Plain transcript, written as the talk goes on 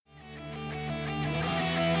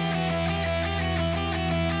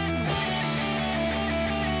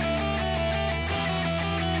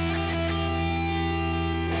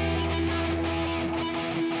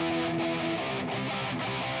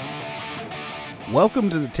Welcome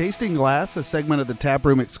to the Tasting Glass, a segment of the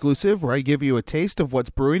Taproom Exclusive where I give you a taste of what's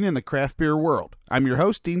brewing in the craft beer world. I'm your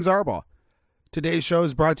host, Dean Zarbaugh. Today's show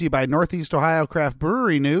is brought to you by Northeast Ohio Craft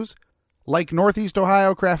Brewery News. Like Northeast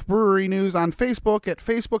Ohio Craft Brewery News on Facebook at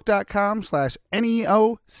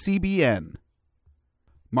facebook.com/NEOCBN.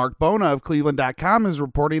 Mark Bona of Cleveland.com is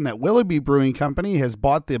reporting that Willoughby Brewing Company has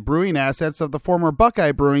bought the brewing assets of the former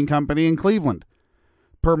Buckeye Brewing Company in Cleveland.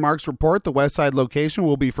 Per Mark's report, the Westside location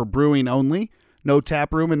will be for brewing only, no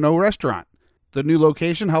tap room, and no restaurant. The new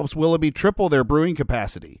location helps Willoughby triple their brewing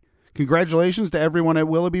capacity. Congratulations to everyone at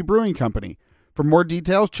Willoughby Brewing Company. For more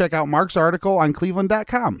details, check out Mark's article on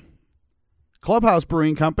Cleveland.com. Clubhouse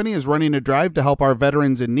Brewing Company is running a drive to help our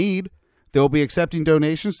veterans in need. They will be accepting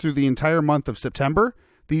donations through the entire month of September.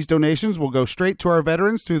 These donations will go straight to our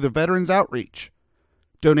veterans through the Veterans Outreach.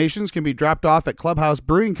 Donations can be dropped off at Clubhouse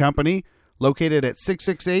Brewing Company, located at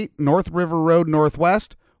 668 North River Road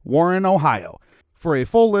Northwest, Warren, Ohio. For a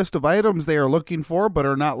full list of items they are looking for but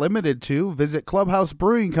are not limited to, visit Clubhouse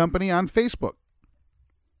Brewing Company on Facebook.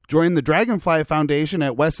 Join the Dragonfly Foundation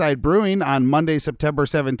at Westside Brewing on Monday, September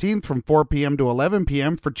 17th from 4 p.m. to 11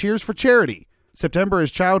 p.m. for Cheers for Charity. September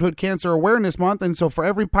is Childhood Cancer Awareness Month, and so for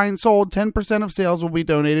every pint sold, 10% of sales will be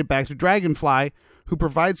donated back to Dragonfly, who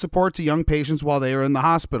provides support to young patients while they are in the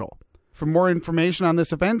hospital. For more information on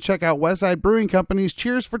this event, check out Westside Brewing Company's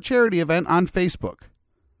Cheers for Charity event on Facebook.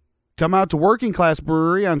 Come out to Working Class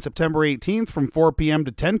Brewery on September 18th from 4 p.m.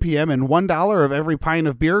 to 10 p.m. and $1 of every pint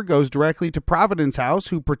of beer goes directly to Providence House,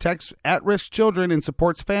 who protects at-risk children and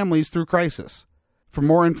supports families through crisis. For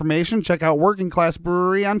more information, check out Working Class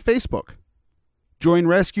Brewery on Facebook. Join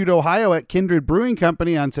Rescued Ohio at Kindred Brewing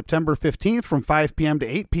Company on September 15th from 5 p.m. to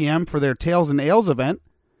 8 p.m. for their Tales and Ales event.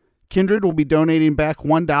 Kindred will be donating back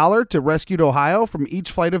 $1 to Rescued Ohio from each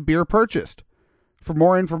flight of beer purchased. For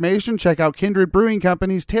more information, check out Kindred Brewing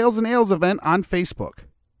Company's Tales and Ales event on Facebook.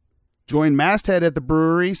 Join Masthead at the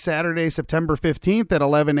brewery Saturday, September 15th at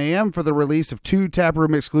 11 a.m. for the release of 2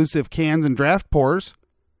 Taproom exclusive cans and draft pours.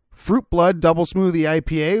 Fruit Blood Double Smoothie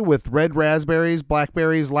IPA with red raspberries,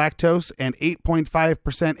 blackberries, lactose, and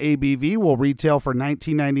 8.5% ABV will retail for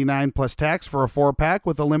 $19.99 plus tax for a 4-pack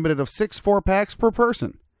with a limit of 6 4-packs per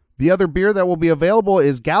person. The other beer that will be available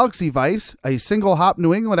is Galaxy Vice, a single-hop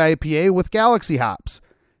New England IPA with Galaxy hops.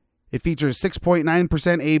 It features 6.9%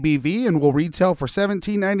 ABV and will retail for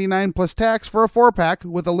 $17.99 plus tax for a 4-pack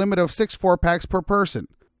with a limit of 6 4-packs per person.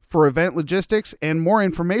 For event logistics and more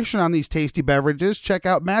information on these tasty beverages, check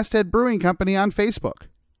out Masthead Brewing Company on Facebook.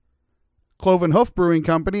 Cloven Hoof Brewing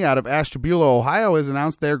Company out of Ashtabula, Ohio has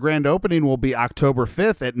announced their grand opening will be October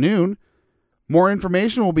 5th at noon. More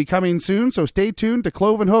information will be coming soon, so stay tuned to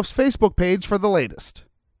Cloven Hoof's Facebook page for the latest.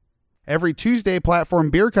 Every Tuesday, Platform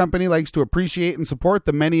Beer Company likes to appreciate and support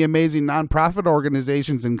the many amazing nonprofit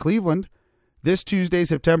organizations in Cleveland. This Tuesday,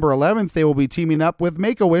 September 11th, they will be teaming up with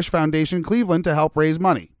Make-A-Wish Foundation Cleveland to help raise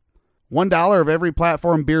money. $1 of every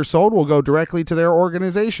Platform beer sold will go directly to their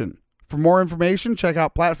organization. For more information, check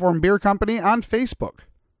out Platform Beer Company on Facebook.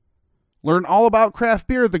 Learn all about craft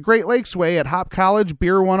beer the Great Lakes way at Hop College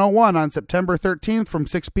Beer 101 on September 13th from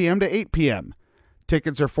 6 p.m. to 8 p.m.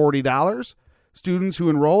 Tickets are $40. Students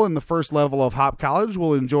who enroll in the first level of Hop College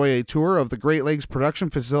will enjoy a tour of the Great Lakes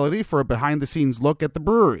production facility for a behind-the-scenes look at the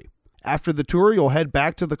brewery. After the tour, you'll head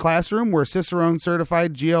back to the classroom where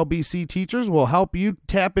Cicerone-certified GLBC teachers will help you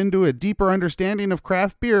tap into a deeper understanding of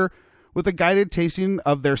craft beer with a guided tasting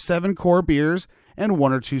of their 7 core beers and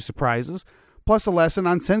 1 or 2 surprises, plus a lesson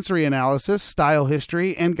on sensory analysis, style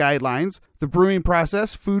history, and guidelines, the brewing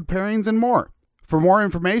process, food pairings, and more. For more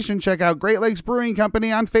information, check out Great Lakes Brewing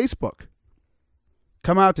Company on Facebook.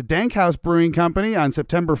 Come out to Dank House Brewing Company on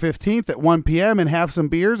September 15th at 1 p.m. and have some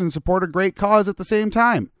beers and support a great cause at the same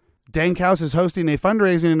time. Dank House is hosting a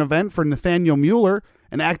fundraising event for Nathaniel Mueller,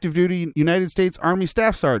 an active-duty United States Army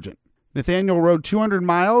Staff Sergeant. Nathaniel rode 200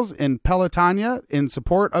 miles in Pelotonia in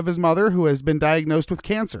support of his mother, who has been diagnosed with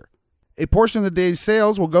cancer. A portion of the day's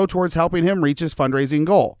sales will go towards helping him reach his fundraising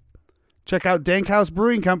goal. Check out Dank House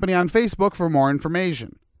Brewing Company on Facebook for more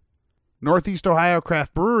information. Northeast Ohio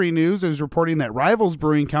Craft Brewery News is reporting that Rivals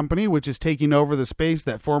Brewing Company, which is taking over the space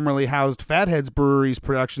that formerly housed Fatheads Brewery's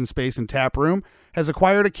production space and tap room, has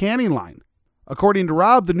acquired a canning line. According to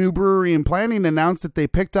Rob, the new brewery in planning announced that they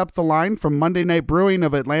picked up the line from Monday Night Brewing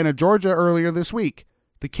of Atlanta, Georgia earlier this week.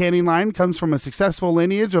 The canning line comes from a successful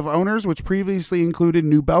lineage of owners which previously included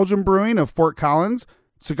New Belgium Brewing of Fort Collins,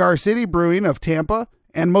 Cigar City Brewing of Tampa,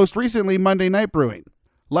 and most recently Monday Night Brewing.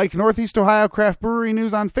 Like Northeast Ohio Craft Brewery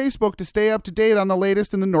News on Facebook to stay up to date on the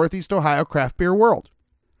latest in the Northeast Ohio craft beer world.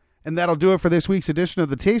 And that'll do it for this week's edition of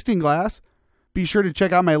The Tasting Glass. Be sure to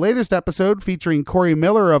check out my latest episode featuring Corey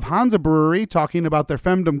Miller of Hansa Brewery talking about their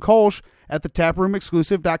Femdom Kolsch at the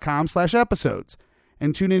taproomexclusive.com/episodes.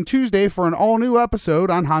 And tune in Tuesday for an all-new episode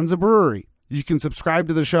on Hansa Brewery. You can subscribe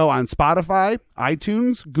to the show on Spotify,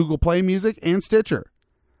 iTunes, Google Play Music, and Stitcher.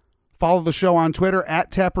 Follow the show on Twitter at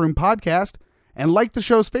Taproom Podcast, and like the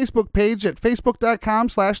show's Facebook page at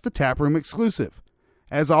facebook.com/the Taproom Exclusive.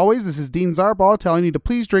 As always, this is Dean Zarbaugh telling you to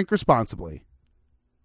please drink responsibly.